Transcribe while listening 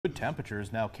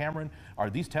temperatures. Now, Cameron,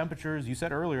 are these temperatures, you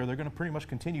said earlier, they're going to pretty much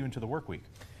continue into the work week?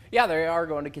 Yeah, they are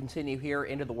going to continue here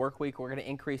into the work week. We're going to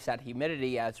increase that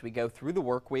humidity as we go through the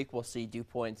work week. We'll see dew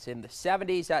points in the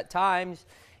 70s at times,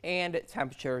 and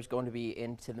temperature is going to be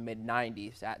into the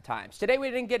mid-90s at times. Today we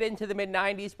didn't get into the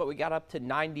mid-90s, but we got up to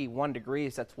 91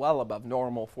 degrees. That's well above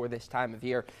normal for this time of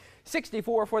year.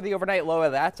 64 for the overnight low.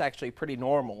 That's actually pretty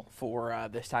normal for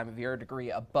this time of year, a degree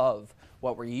above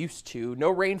what we're used to. No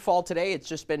rainfall today. It's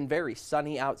just been very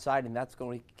sunny outside, and that's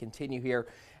going to continue here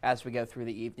as we go through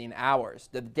the evening hours.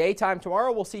 The daytime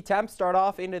tomorrow, we'll see temps start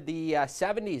off into the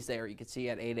 70s there. You can see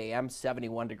at 8 a.m.,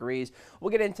 71 degrees. We'll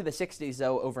get into the 60s,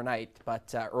 though, overnight,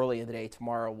 but early in the day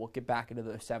tomorrow, we'll get back into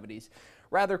those 70s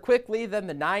rather quickly. Then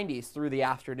the 90s through the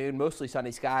afternoon, mostly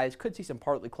sunny skies. Could see some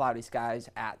partly cloudy skies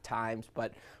at times,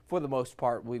 but for the most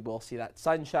part, we will see that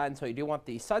sunshine. So you do want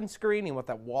the sunscreen, you want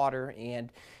that water, and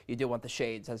you do want the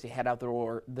shades as you head out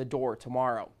the door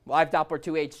tomorrow. Live Doppler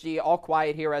 2 HD, all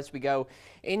quiet here as we go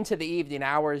into the evening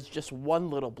hours. Just one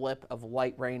little blip of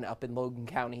light rain up in Logan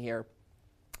County here.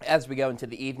 As we go into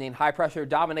the evening, high pressure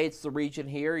dominates the region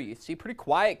here. You see pretty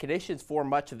quiet conditions for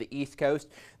much of the East Coast.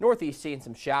 Northeast seeing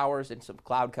some showers and some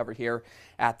cloud cover here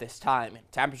at this time.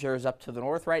 Temperatures up to the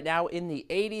north right now in the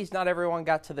 80s. Not everyone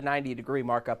got to the 90-degree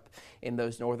mark up in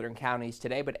those northern counties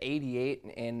today, but 88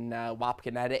 in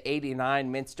Wapakoneta,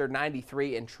 89 Minster,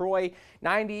 93 in Troy,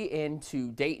 90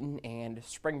 into Dayton, and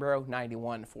Springboro,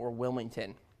 91 for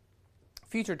Wilmington.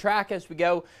 Future track as we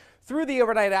go through the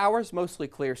overnight hours, mostly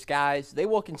clear skies. They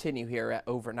will continue here at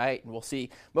overnight, and we'll see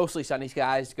mostly sunny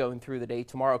skies going through the day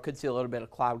tomorrow. Could see a little bit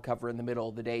of cloud cover in the middle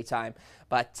of the daytime,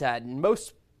 but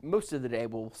most of the day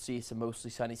we'll see some mostly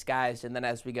sunny skies. And then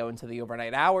as we go into the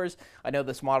overnight hours, I know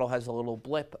this model has a little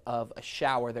blip of a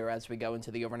shower there as we go into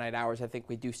the overnight hours. I think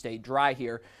we do stay dry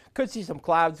here. Could see some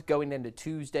clouds going into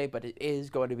Tuesday, but it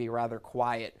is going to be rather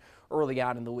quiet early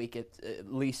on in the week, at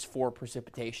least for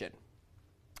precipitation.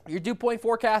 Your dew point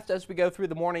forecast as we go through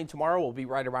the morning tomorrow will be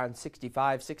right around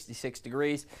 65, 66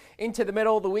 degrees. Into the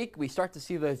middle of the week, we start to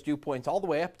see those dew points all the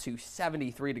way up to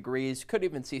 73 degrees. Could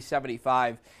even see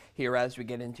 75 here as we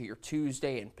get into your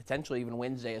Tuesday and potentially even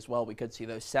Wednesday as well. We could see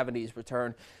those 70s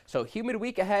return. So humid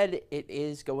week ahead. It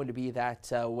is going to be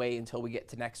that way until we get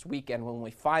to next weekend when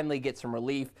we finally get some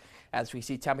relief as we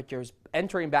see temperatures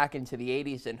entering back into the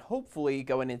 80s, and hopefully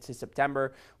going into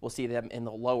September, we'll see them in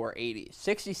the lower 80s.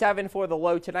 67 for the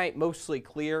low tonight, mostly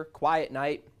clear, quiet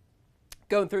night.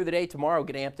 Going through the day tomorrow,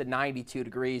 getting up to 92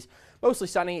 degrees. Mostly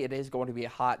sunny. It is going to be a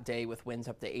hot day with winds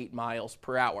up to 8 miles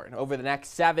per hour. And over the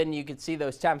next 7, you can see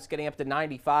those temps getting up to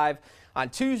 95 on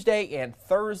Tuesday and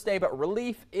Thursday, but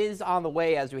relief is on the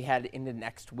way as we head into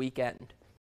next weekend.